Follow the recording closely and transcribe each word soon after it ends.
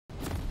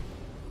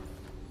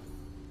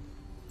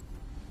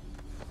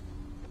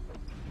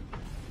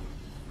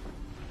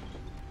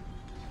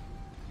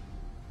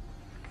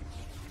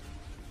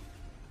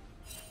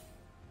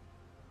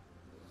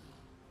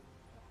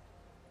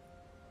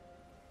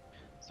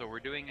So we're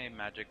doing a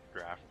magic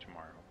draft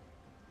tomorrow.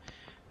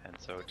 And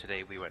so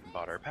today we went and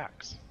bought our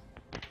packs.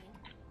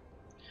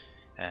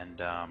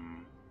 And,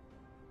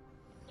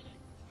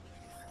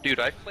 dude,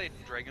 I played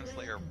Dragon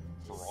Slayer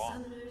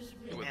wrong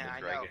with the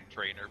Dragon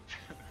Trainer.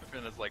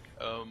 And it's like,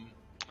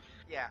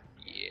 Yeah.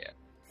 Yeah.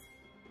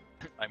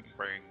 I'm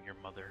praying your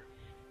mother.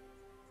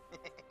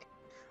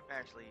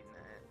 Actually,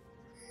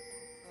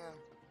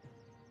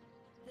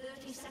 yeah.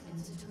 30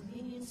 seconds until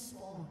minions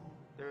spawn.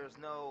 There's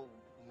no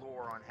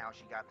lore on how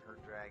she got her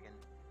dragon,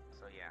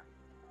 so yeah.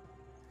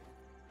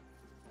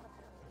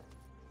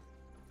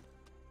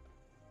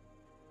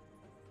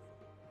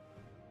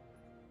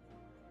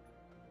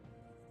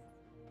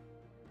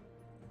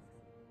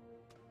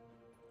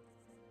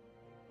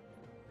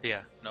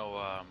 Yeah,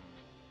 no,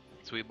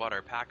 so we bought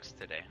our packs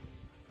today.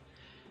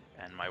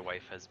 And my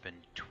wife has been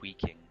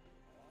tweaking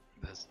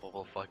this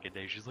whole fucking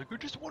day. She's like, I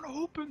just want to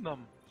open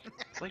them.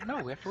 It's like,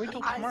 no, we have to wait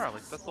till tomorrow.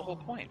 Like, that's the whole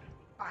point.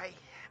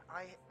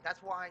 That's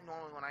why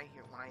normally when I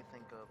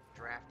think of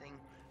drafting,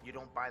 you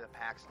don't buy the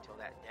packs until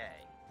that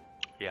day.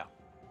 Yeah.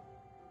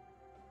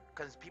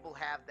 Because people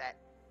have that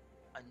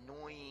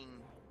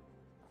annoying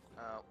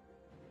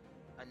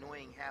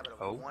habit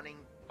of wanting.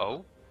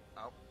 Oh.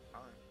 Oh. Oh.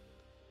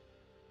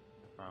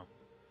 Oh.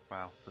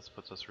 Wow. This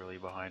puts us really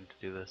behind to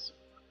do this.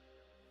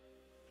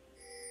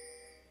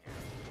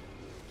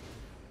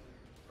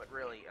 But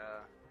really,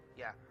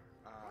 yeah.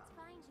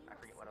 I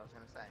forget what I was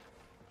gonna say.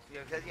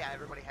 Yeah, because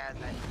everybody has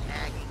that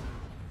nagging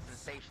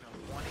sensation of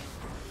wanting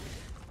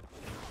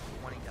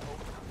to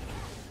open them.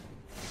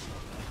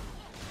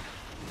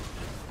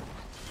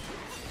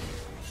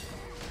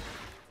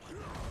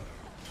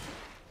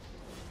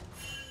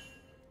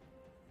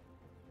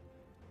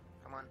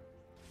 Come on.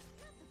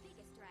 Not the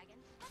biggest dragon,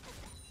 but the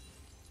best.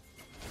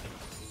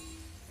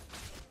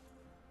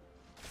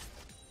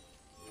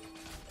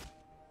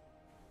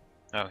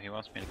 Oh, he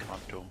wants me to come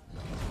up to him.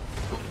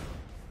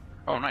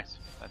 Oh, nice.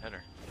 That hit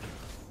her.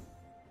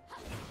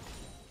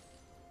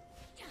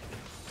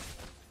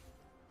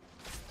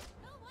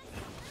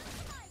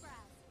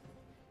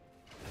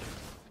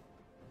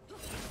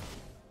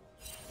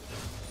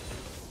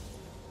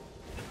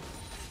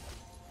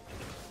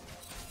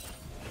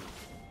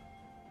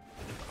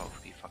 Oh,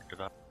 he fucked it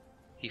up.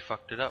 He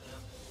fucked it up.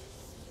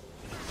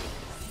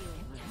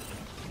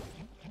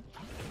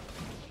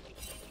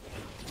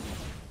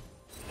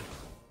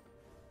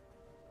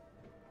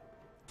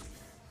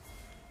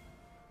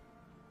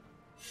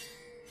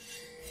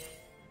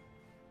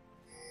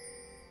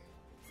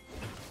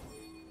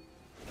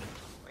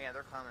 Yeah,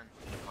 they're coming.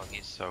 Oh,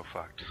 he's so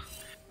fucked.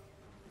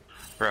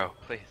 Bro,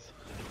 please.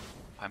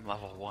 I'm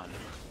level 1.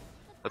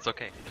 That's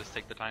okay, just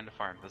take the time to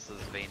farm. This is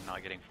Vayne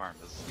not getting farmed,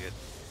 this is good.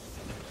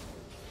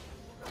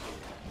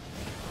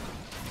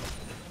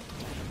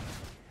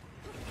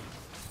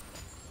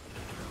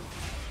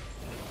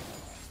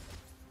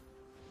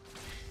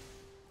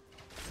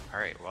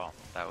 Alright, well,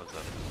 that was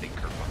a big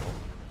kerfuffle.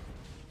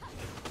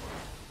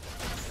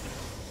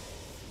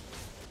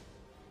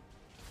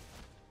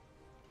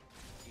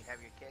 Do you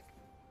have your kick?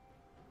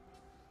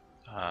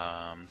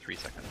 3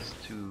 seconds.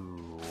 2,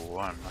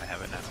 1. I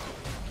have it now.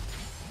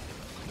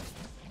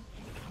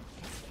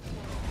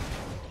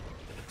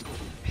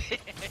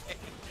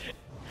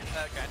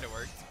 That kinda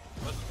worked.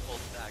 Wasn't full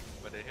stack,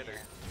 but it hit her.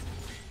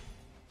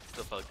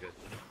 Still felt good.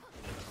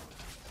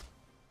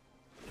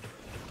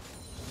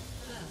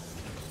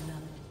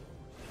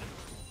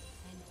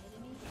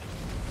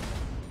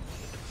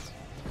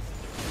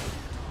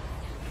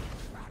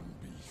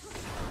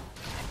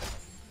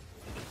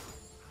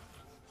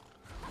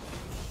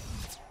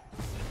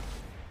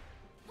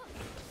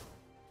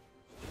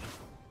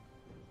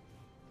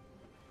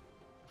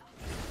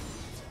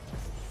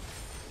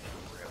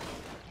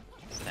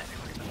 Standing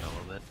right in the middle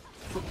of it.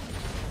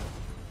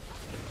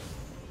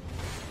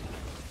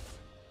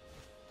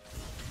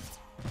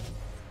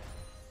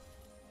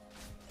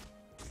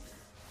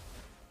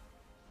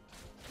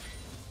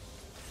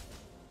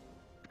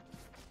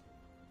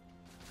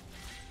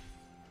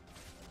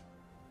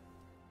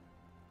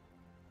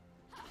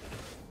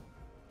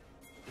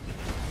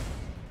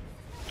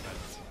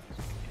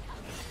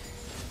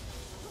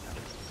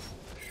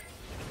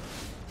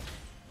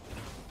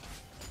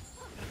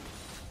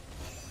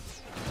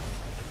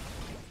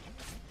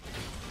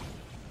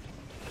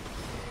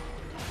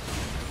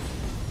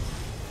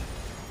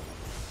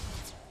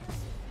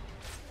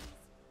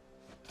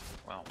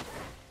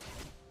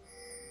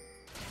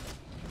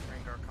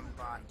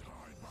 5.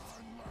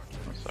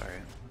 I'm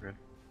sorry, we're good.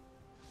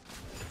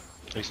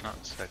 He's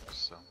not sick,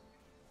 so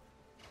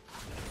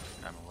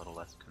I'm a little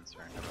less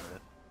concerned about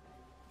it.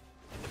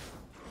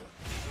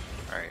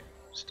 Alright,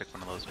 stick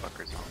one of those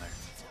fuckers on there.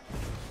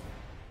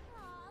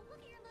 Aw,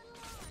 look at your little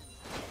arms.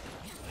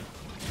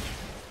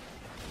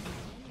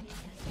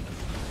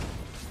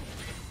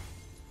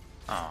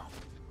 Oh,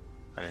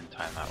 I didn't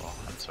time that well,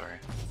 I'm sorry.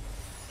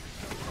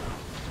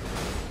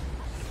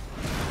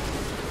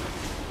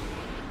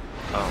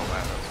 Oh wow,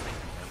 that was making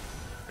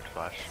good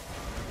flash.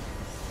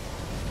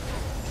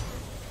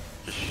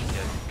 Just,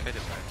 yeah, kind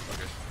of fine,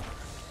 okay.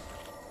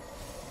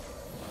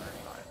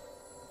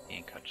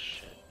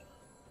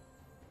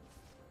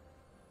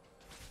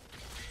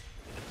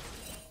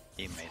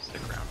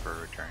 for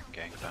a return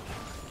gank though.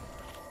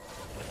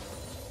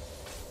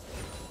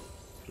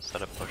 Just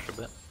let it push a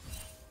bit.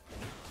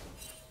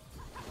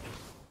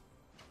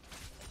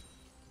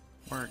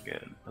 We're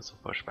good. This will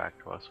push back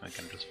to us. We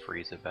can just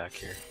freeze it back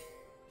here.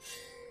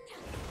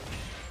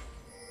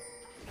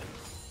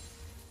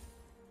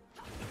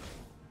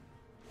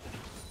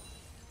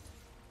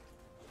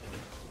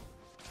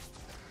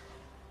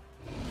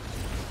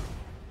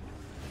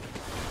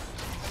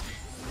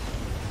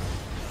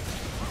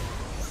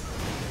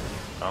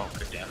 Oh,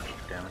 good damage,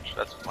 good damage.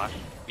 That's flash.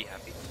 Be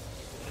happy.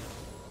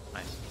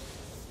 Nice.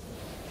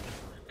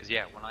 Because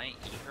yeah, when I eat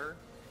her,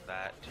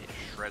 that it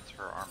shreds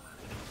her armor.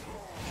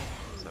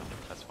 So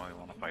that's why we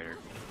want to fight her.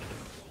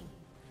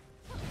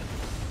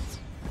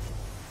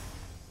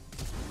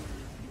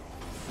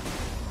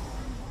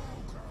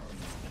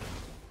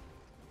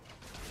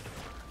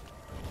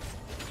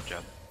 Good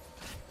job.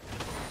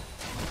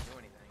 Do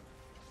anything.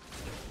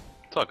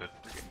 It's all good.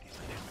 We're getting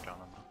decent damage on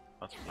them though.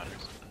 That's what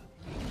matters.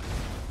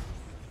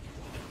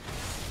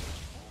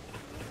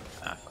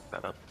 Ah, fuck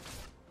that up.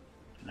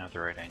 Now the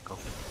right ankle.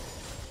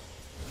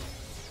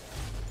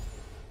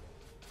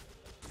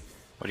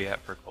 What do you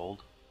have for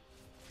gold?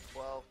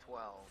 12,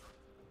 12.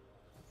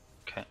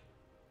 Okay.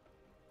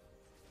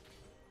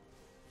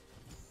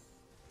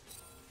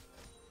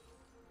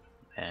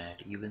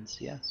 And even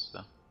CS,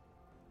 so.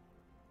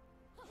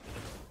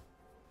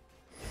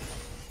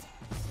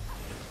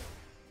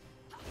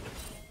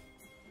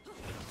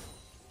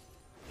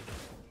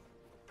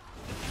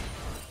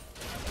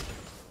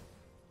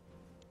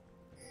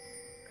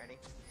 Ready?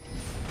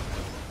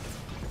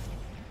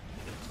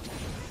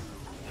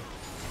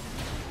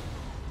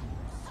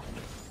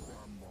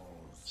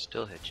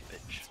 Still hit you,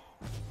 bitch.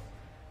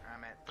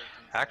 I'm at 13.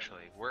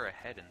 Actually, we're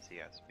ahead in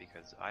CS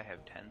because I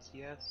have 10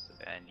 CS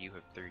and you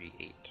have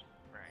 38.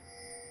 Right.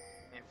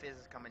 And Fizz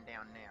is coming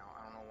down now.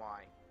 I don't know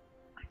why.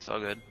 It's all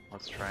good.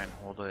 Let's try and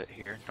hold it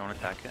here. Don't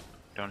attack it.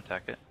 Don't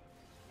attack it.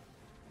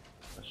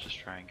 Let's just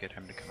try and get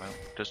him to come out.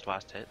 Just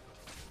last hit.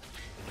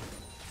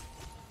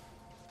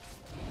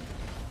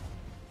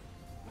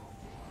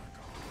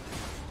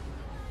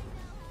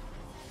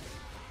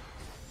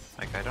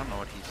 Like, I don't know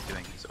what he's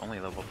doing. He's only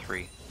level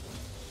 3.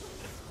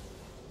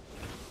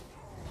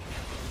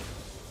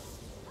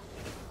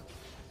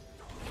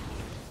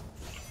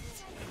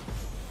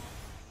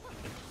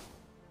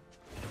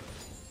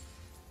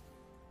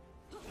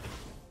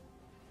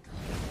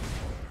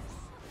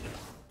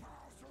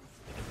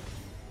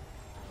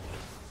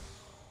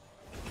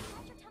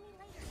 Watch your tummy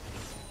later.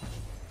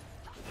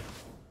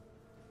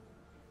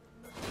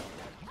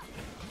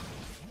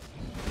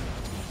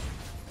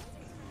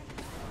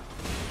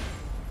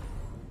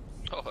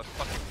 Oh, I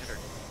fucking hit her.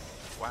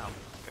 Wow,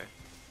 okay.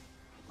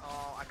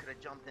 Oh, I could have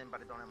jumped in,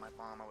 but I don't have my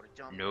bomb. I would have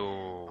jumped in.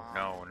 No, bomb.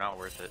 no, not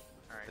worth it.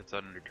 Alright. It's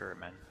under turret,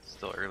 man. It's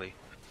still early.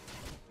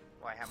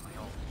 Well, I have my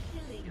ult.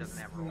 Killing He doesn't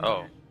have spree. roll.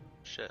 Oh,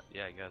 shit.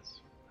 Yeah, I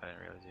guess. I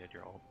didn't realize you had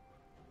your ult.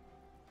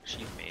 She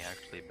may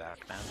actually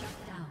back now.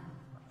 Down.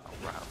 Oh,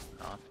 wow,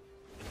 not.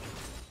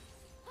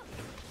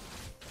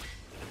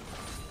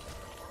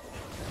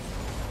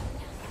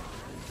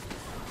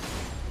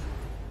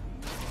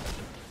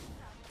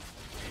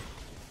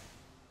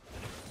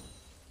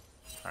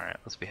 Alright,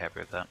 let's be happy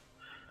with that.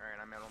 Alright,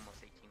 I'm at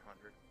almost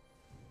 1800.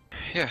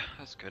 Yeah,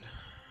 that's good.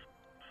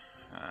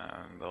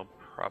 They'll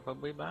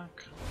probably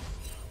back.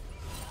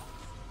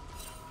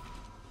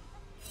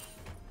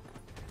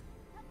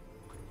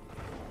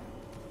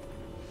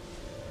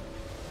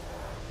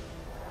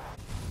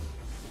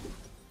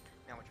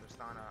 Now with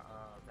Tristana,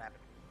 rapid.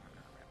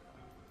 Not rapid.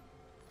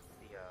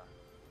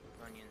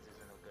 The onions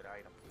isn't a good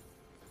item.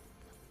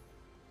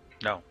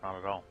 No, not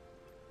at all.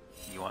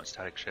 You want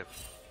static shift.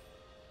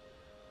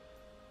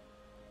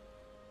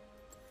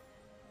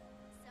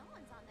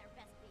 Someone's on their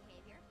best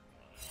behavior.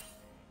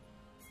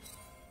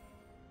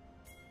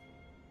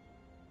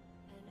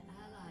 An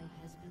ally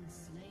has been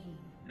slain.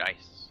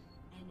 Nice.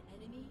 An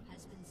enemy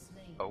has been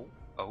slain. Oh,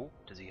 oh,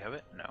 does he have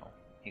it? No.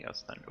 He got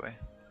stunned away.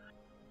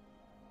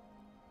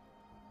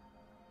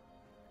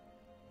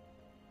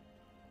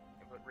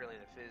 Yeah, but really,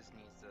 the Fizz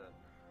needs to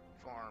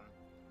farm.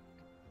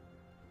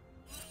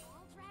 Are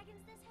all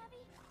dragons this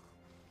heavy?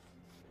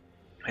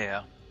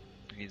 Yeah.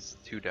 He's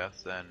 2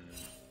 deaths and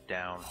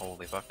down,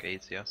 holy fuck,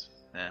 8 CS.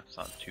 It's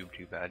not too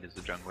bad as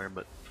a jungler,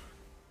 but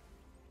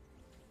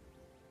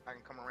I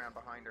can come around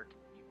behind her.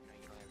 You know,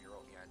 you don't have your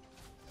ult yet.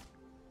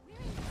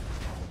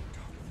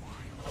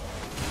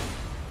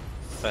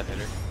 that hit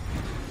her.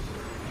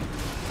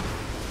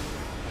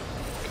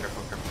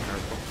 Careful, careful,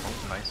 careful.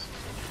 Oh, nice.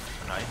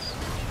 Nice,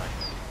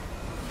 nice.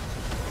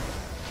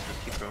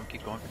 Just keep going,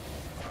 keep going.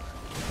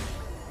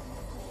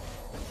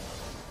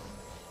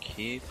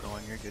 Keep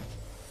going, you're good.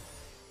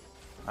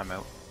 I'm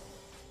out.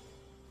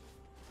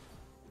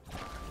 Yeah,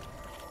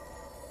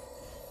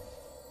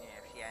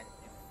 if she hadn't,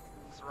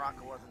 if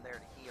Soraka wasn't there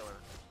to heal her.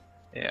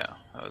 Yeah,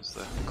 that was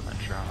the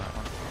clincher on that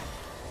one.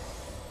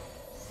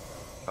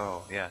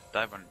 Oh, yeah,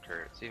 dive under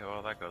turret. See how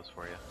well that goes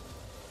for you.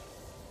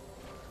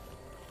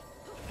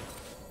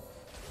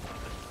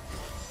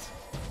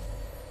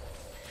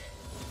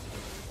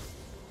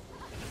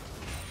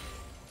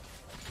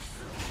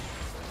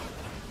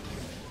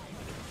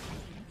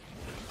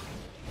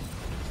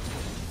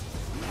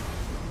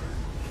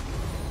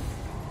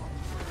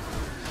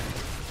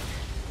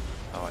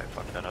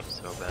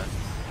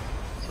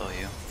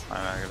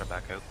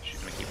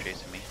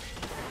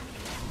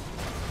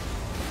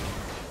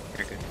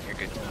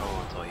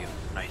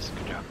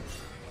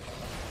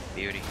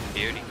 Beauty,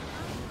 beauty.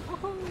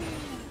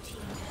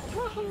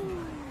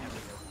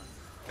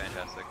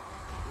 Fantastic.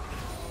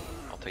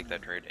 I'll take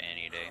that trade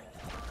any day.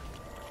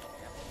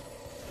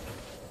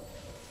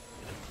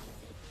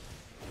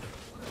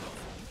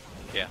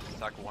 Yeah,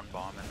 stack one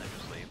bomb and then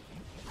just leave.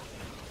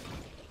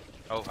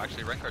 Oh,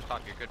 actually, Rengar's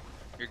top. You're good.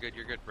 You're good.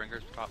 You're good.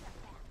 Rengar's top.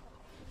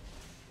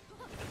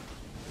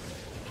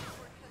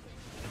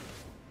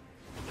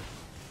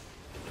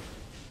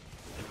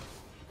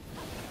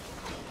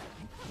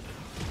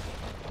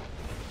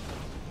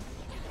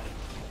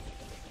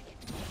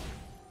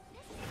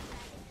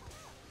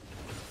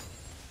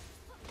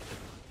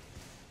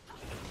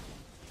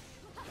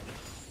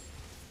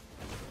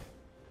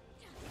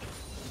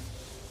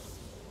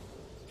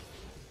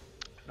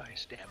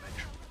 Nice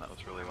damage. That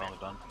was really well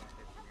done.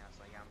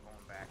 So yeah, I'm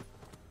going back.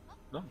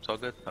 No, it's all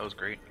good. That was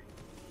great.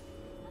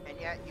 And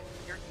yeah,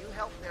 you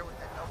helped there with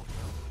that double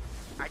kill.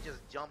 I just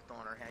jumped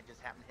on her and I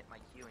just happened to hit my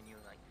Q and you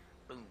were like,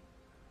 boom.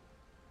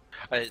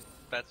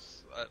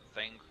 That's a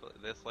thing.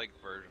 This like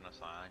version of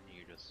Sion,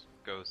 you just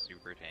go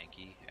super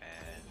tanky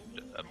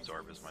and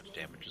absorb as much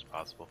damage as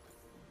possible.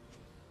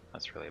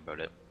 That's really about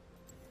it.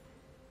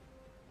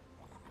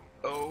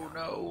 Oh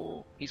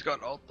no, he's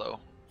got ult though.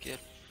 Get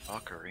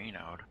fuckerinoed.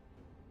 out.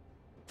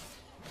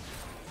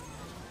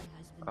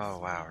 Oh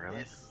wow,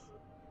 really? This,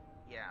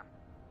 yeah.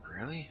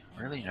 Really?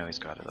 Really? No, he's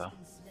got it though.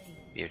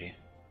 Beauty.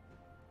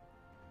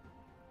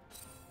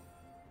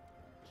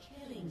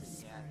 Killing Yeah,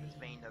 spree.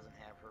 Spain doesn't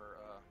have her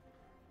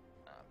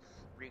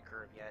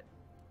recurve yet.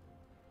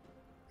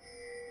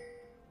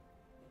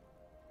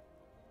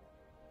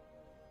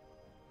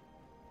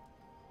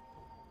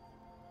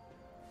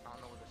 I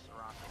don't know where the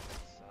Soraka is,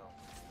 so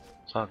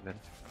It's all good.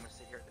 I'm gonna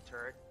sit here at the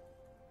turret.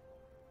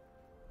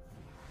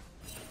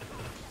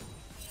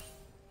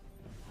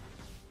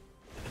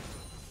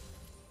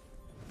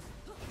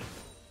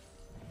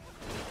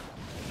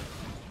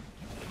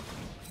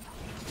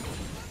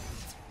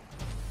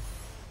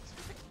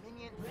 Stupid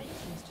minion. Red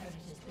team's turret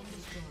has been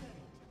destroyed.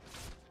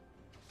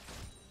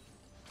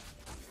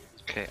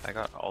 Okay, I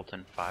got ult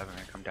in 5. I'm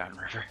gonna come down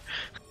river.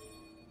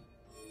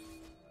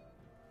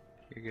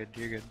 You're good,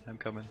 you're good. I'm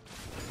coming.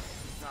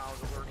 No, I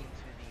was alerting to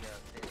the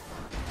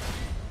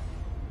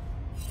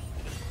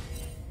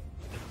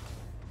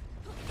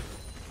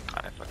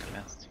I fucking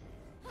missed.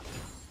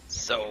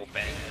 So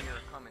bad.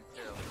 You're coming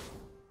too.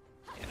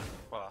 Yeah,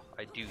 well,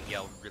 I do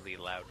yell really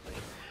loudly.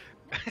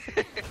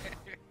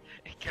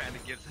 It kinda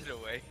gives it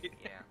away.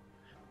 Yeah.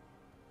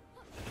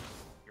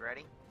 You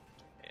ready?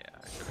 Yeah,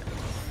 I should have done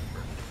that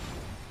first.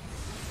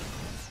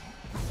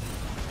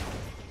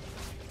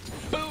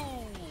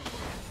 Boom!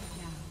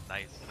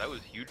 Nice. That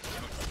was huge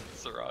from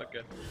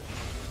Soraka.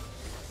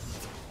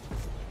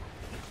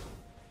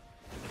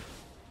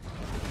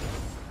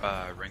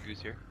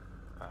 Rengu's here.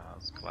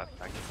 Let's collapse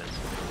back to this.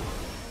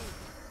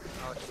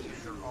 Oh, it's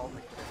use your ult.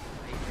 Wait.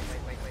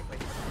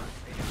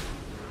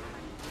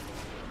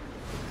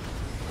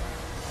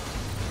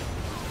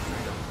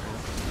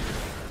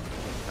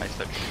 Nice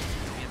touch.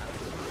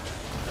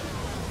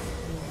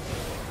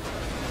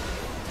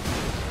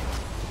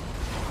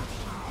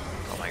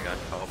 Oh my god,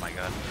 oh my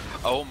god.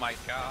 Oh my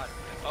god.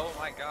 Oh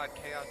my god,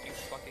 Chaos, you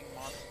fucking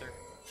monster.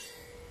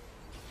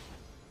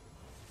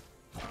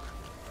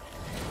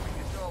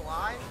 You still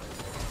alive?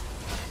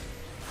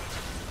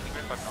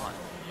 Even if I'm not.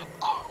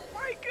 Oh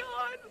my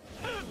god!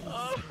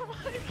 Oh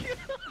my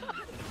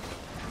god!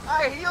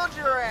 I healed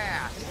your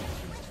ass!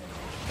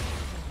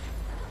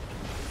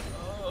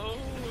 Oh,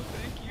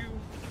 thank you.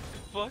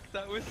 Fuck,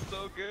 that was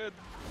so good.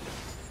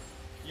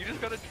 You just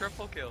got a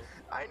triple kill.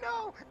 I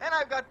know! And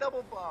I've got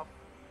double buff!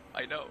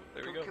 I know,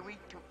 there we go.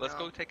 Let's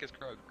go take his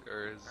Krug,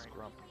 or his Alright.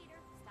 Grump.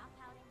 Leader, stop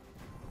pouting.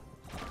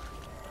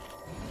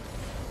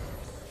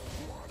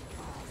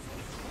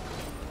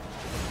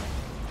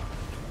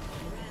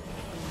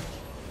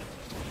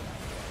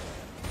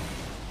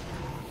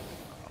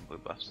 Blue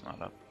buff's not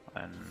up,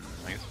 and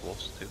I guess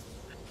Wolf's too.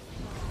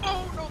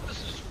 Oh no, this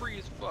is free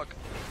as fuck!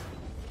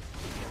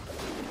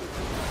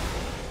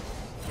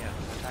 Yeah,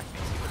 attack me,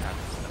 see what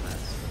happens to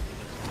this.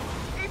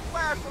 He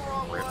flashed the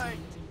wrong way!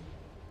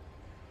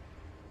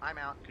 I'm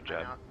out. Good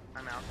job.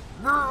 I'm out.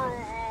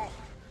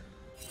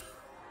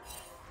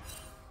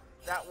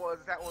 That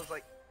was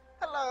like,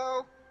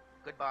 hello!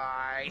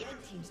 Goodbye.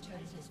 Red team's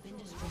turret has been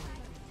destroyed.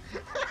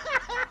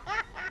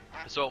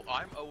 So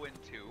I'm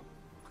 0-2,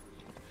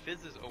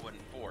 Fizz is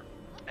 0-4,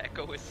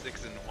 Echo is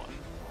 6-1,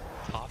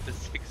 Top is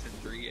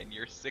 6-3, and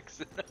you're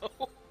 6-0.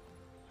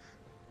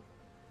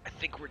 I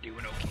think we're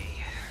doing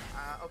okay.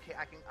 Okay,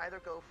 I can either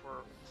go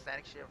for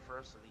Static Shiv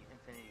first or the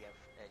Infinity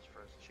Edge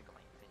first. I should go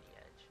my Infinity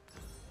Edge.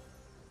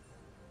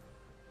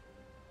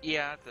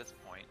 Yeah, at this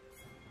point.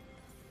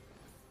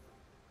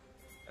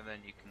 And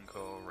then you can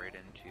go right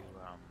into,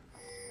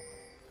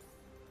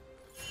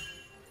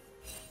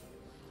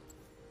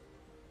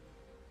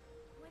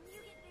 When you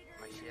get bigger,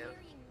 My you're Shiv. carrying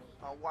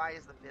me. Oh, why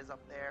is the Fizz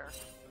up there?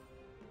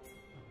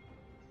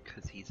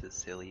 cause he's a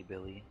silly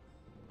Billy.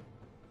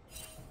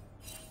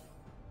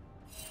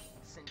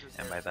 Syndra's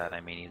And there by that too.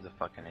 I mean he's a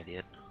fucking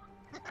idiot.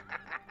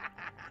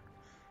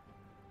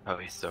 Oh,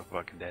 he's so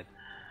fucking dead.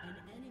 An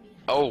enemy has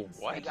Oh, been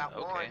what? He got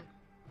Okay. one.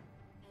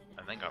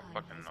 I think got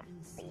fucking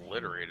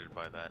obliterated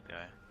by that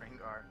guy.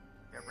 Rengar.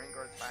 Yeah,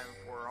 Rengar's 5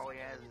 and 4. All he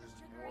has is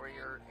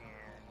Warrior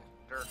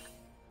and Dirk.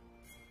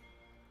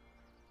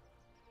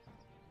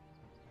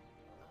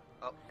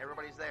 Oh,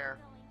 everybody's there.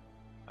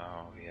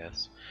 Oh,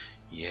 yes.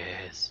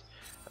 Yes.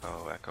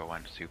 Oh, Echo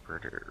went super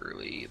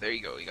early. There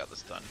you go, you got the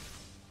stun.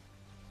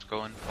 Let's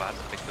go in class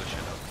and pick those shit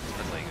up.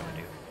 That's all you gotta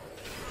do.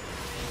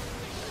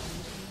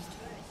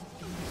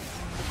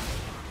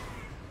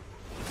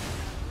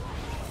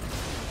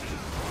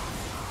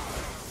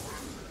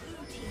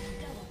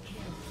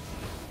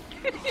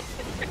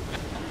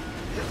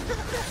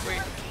 Wait,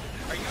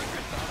 are you a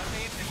Tristana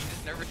main and you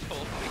just never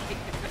told me?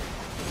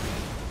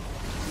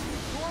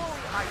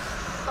 Normally, I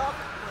suck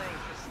at playing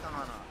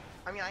Tristana.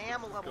 I mean, I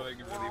am a level Going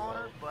 4 really on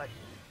her, well. but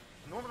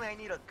normally I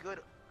need a good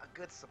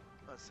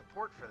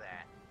support for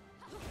that.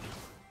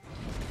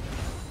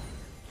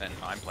 And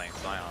I'm playing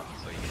Sion,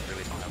 so you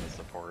really don't have a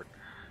support.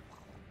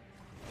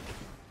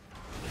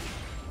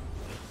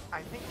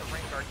 I think the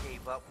Rengar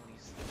gave up when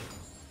he's...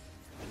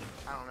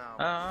 I don't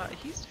know.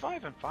 He's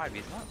 5 and 5.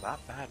 He's not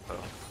that bad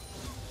though.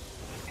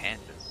 And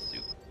is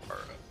super.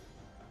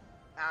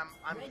 I'm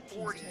Red team's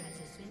 40 turret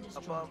has been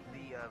destroyed. above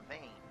the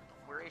vein.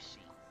 Where is she?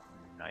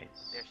 Nice.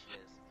 There she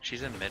is.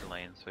 She's in mid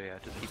lane, so yeah,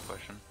 just keep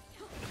pushing.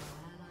 Your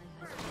ally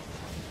has been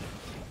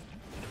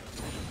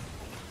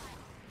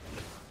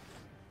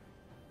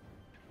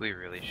We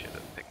really should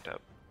have picked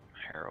up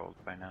Herald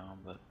by now,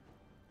 but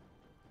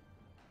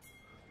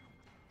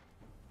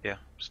yeah,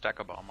 stack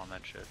a bomb on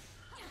that shit.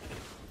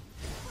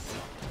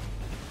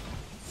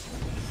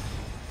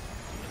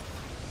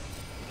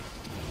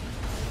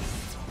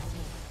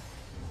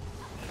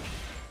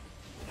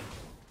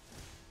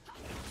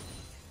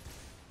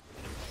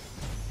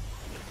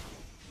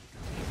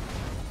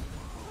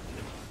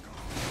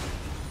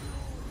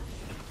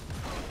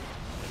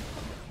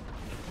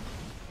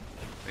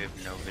 We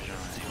have no vision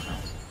on anyone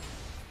else.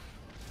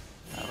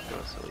 That'll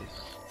go silly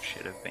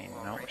shit of Bane.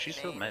 No, she's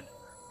still mid. And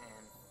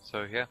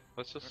So yeah,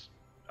 let's just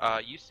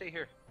you stay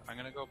here. I'm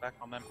gonna go back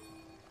on them.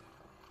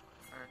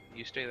 Alright.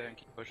 You stay there and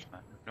keep pushing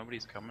that. If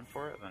nobody's coming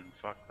for it, then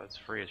fuck, that's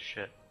free as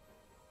shit.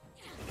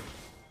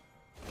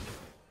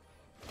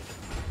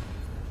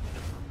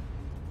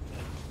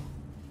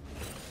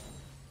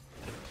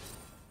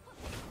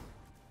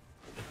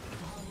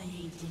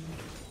 dominating.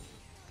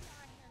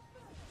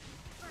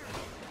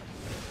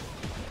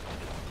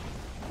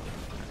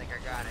 I think I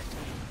got it.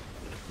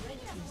 Red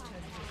team's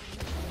turret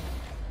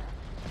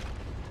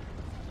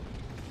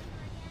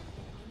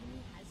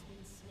has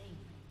been slain.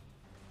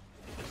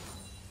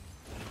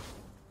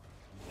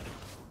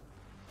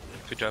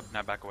 Good job,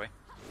 now back away.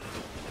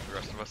 The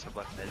rest of us have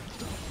left mid,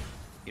 so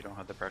you don't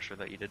have the pressure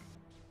that you did.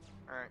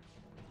 Alright.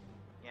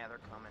 Yeah, they're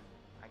coming.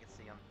 I can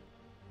see them.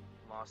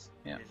 Lost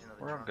Yeah, vision of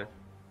the we're all jungle. good.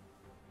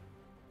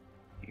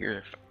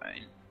 You're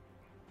fine.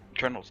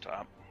 Trundle's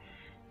top.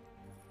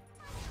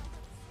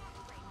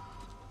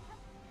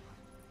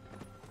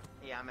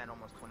 Yeah, I'm at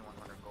almost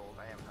 2100 gold.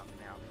 I have nothing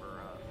out for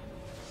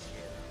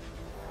skid.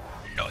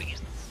 Nice.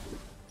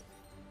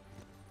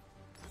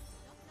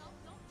 Don't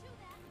do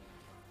that.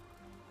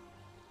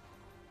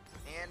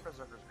 And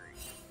Berserker's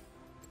Greed.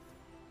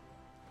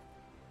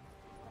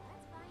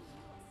 Let's find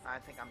you I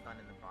think I'm done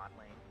in the bot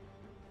lane.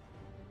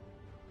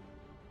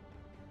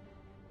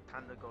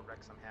 Time to go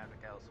wreck some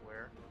havoc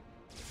elsewhere.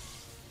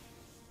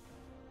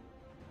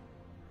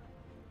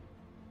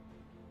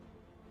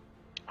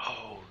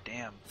 Oh,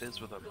 damn.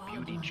 Fizz with a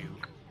beauty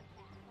juke.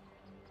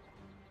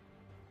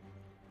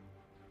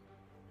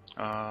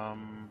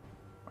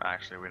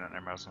 Actually, we don't.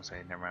 Never mind. I was gonna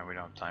say, never mind. We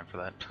don't have time for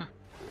that.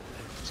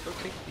 Let's go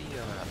take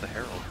the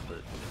Herald.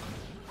 But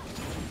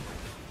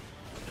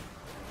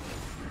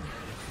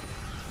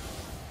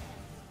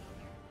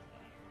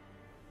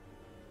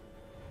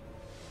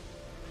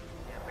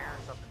Yeah,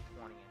 Baron's up in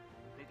 20.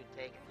 We could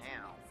take it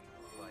now,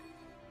 but Do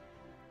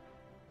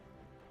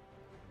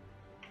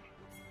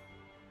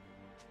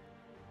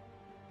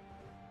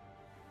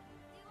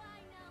I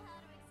know how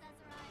to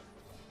accessorize?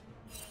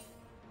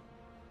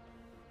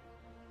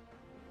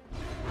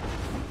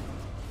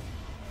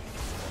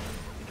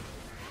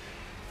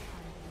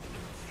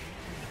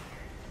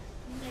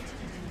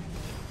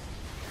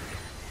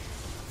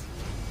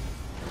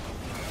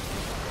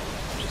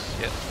 just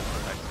hit.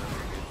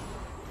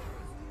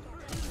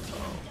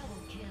 Double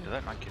kill. Did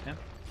that not get him?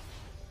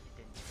 it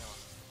didn't kill him.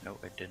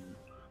 No, it didn't.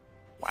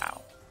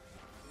 Wow.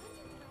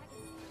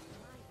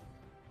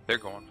 They're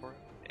going for it?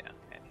 Yeah,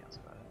 Anion's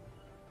got it.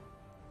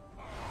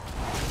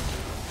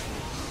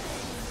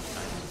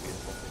 Nice,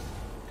 beautiful.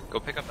 Go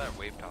pick up that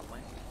wave top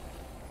lane.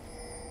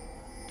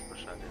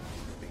 Push that in.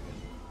 Be good.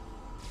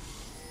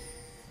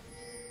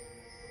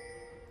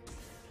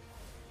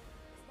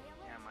 Stay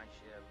alert. Yeah, my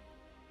ship.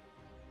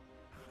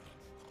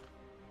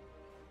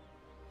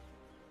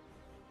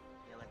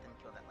 Yeah, let them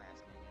kill that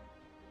last minion.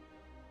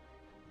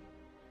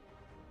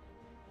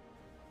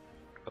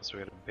 Also, we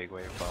had a big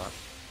wave bot.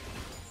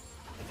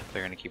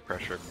 They're gonna keep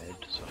pressure mid,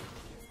 so.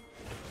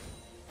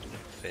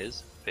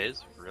 Fizz?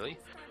 Fizz? Really?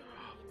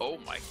 Oh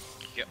my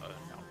god, Ally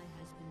no.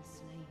 has been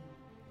slain.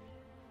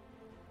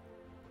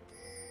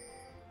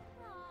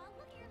 Aw,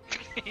 look at your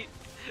little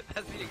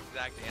That's the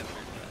exact answer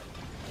to that.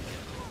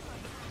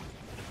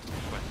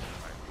 Question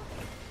mark.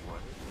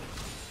 What?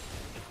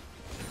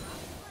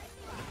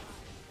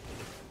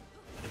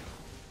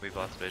 We've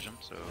lost vision,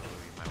 so you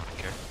might want to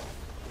care.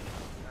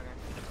 Okay.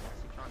 I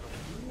see Trundle.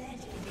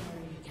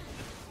 Legendary.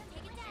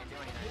 Take it down. Do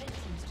Red anything.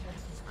 team's turret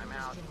has been I'm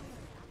out.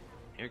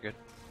 destroyed. You're good.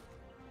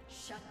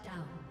 Shut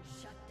down.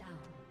 Shut down.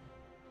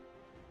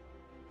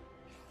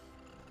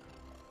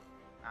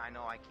 I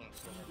know I can't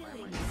kill him by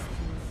Killing myself.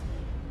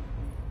 spree.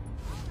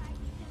 Alright,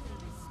 you can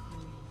Killing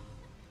spree.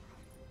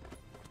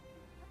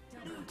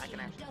 Double I can kill,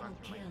 actually run double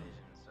through my kill.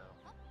 vision, so.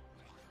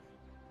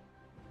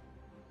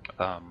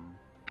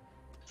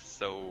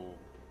 So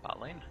bot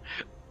lane.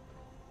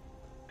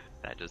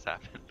 That just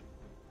happened.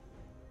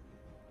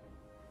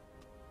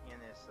 In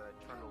this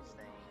Trundle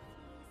staying.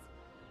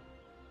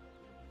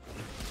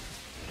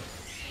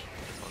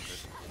 It's all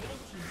good. Red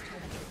team's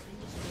turret has been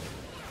destroyed.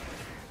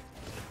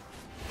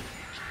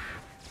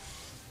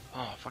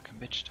 Oh, fucking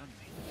bitch stunned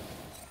me.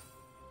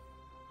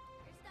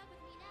 You're stuck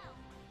with me now.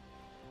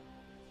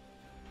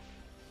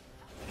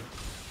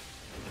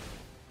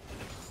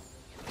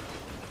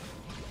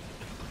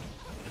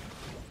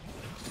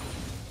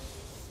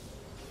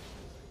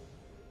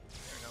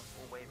 There we go.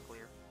 Full wave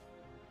clear.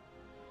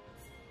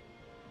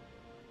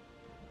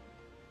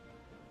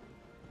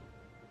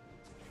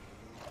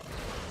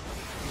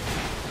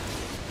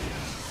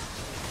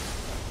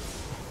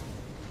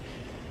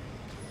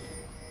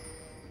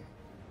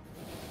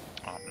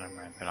 Oh, never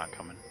mind. They're not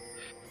coming.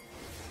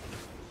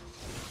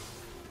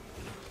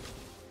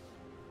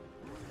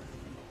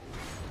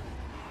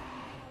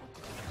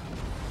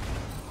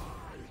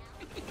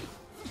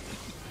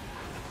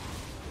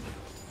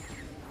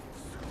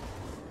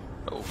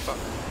 Oh fuck.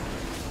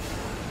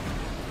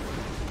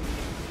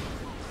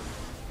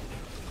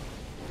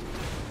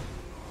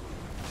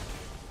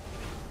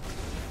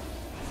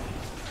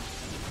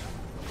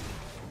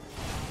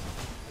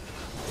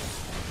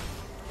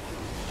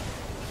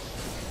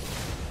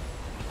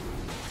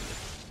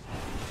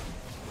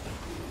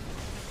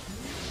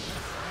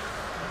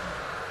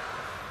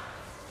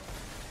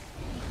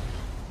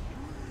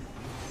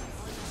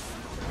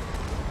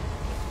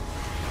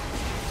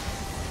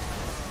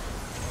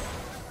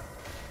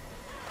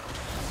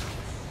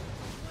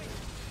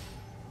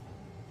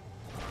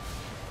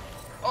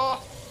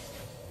 Oh!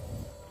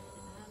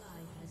 An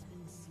ally has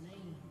been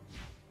slain.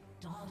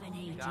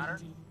 Dominating. got her?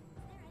 Is there anything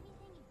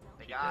you don't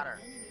They got her.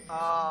 Enemy has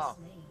Oh.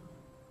 been slain.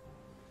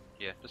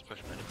 Yeah, just push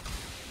mid.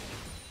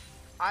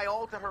 I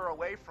ulted her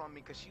away from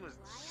me because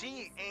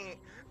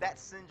that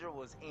Syndra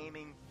was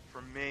aiming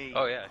for me.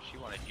 Oh yeah, she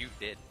wanted you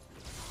dead.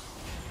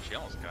 She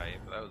almost got you,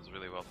 but that was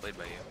really well played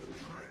by you.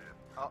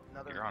 Oh,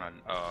 another. You're on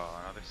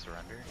another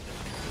surrender.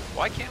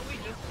 Why can't we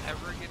just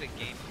ever get a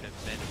game to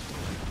finish?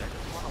 I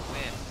just want to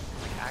win.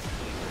 Like,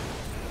 actually.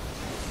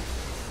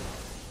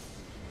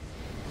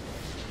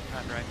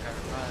 Run, run,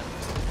 run.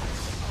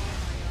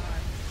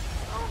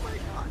 Oh my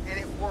god. And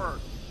it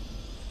worked.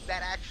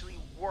 That actually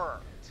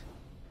worked.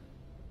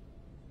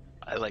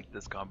 I like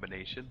this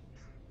combination.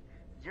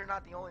 You're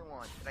not the only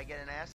one. Did I get an S?